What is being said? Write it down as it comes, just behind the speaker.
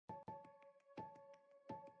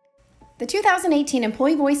The 2018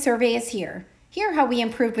 Employee Voice Survey is here. Hear how we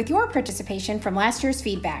improved with your participation from last year's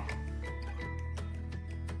feedback.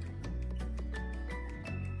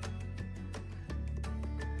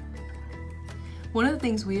 One of the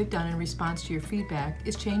things we have done in response to your feedback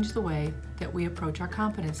is change the way that we approach our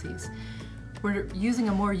competencies. We're using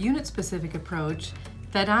a more unit-specific approach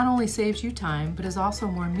that not only saves you time, but is also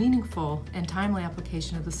more meaningful and timely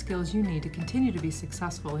application of the skills you need to continue to be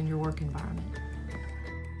successful in your work environment.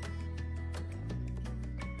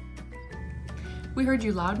 We heard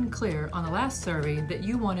you loud and clear on the last survey that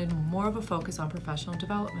you wanted more of a focus on professional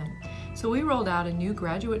development. So we rolled out a new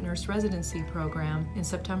graduate nurse residency program in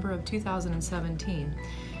September of 2017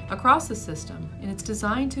 across the system, and it's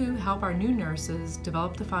designed to help our new nurses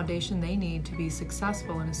develop the foundation they need to be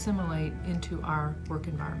successful and assimilate into our work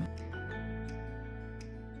environment.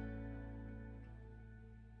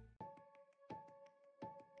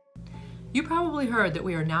 You probably heard that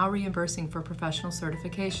we are now reimbursing for professional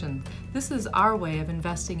certification. This is our way of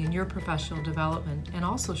investing in your professional development and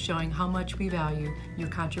also showing how much we value your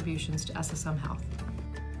contributions to SSM Health.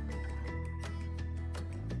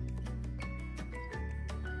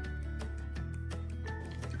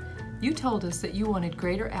 You told us that you wanted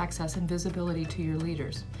greater access and visibility to your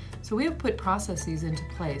leaders. So we have put processes into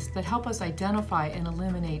place that help us identify and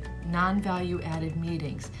eliminate non-value added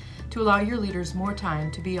meetings to allow your leaders more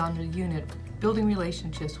time to be on the unit, building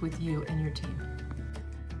relationships with you and your team.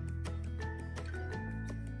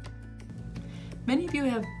 Many of you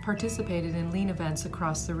have participated in lean events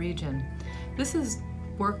across the region. This is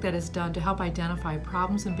work that is done to help identify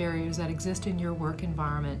problems and barriers that exist in your work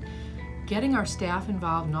environment. Getting our staff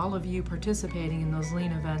involved and all of you participating in those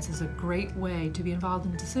lean events is a great way to be involved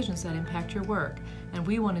in decisions that impact your work, and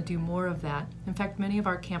we want to do more of that. In fact, many of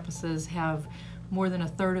our campuses have more than a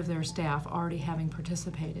third of their staff already having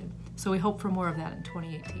participated. So we hope for more of that in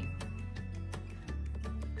 2018.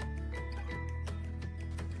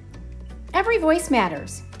 Every voice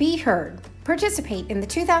matters. Be heard. Participate in the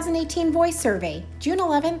 2018 Voice Survey, June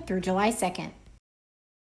 11th through July 2nd.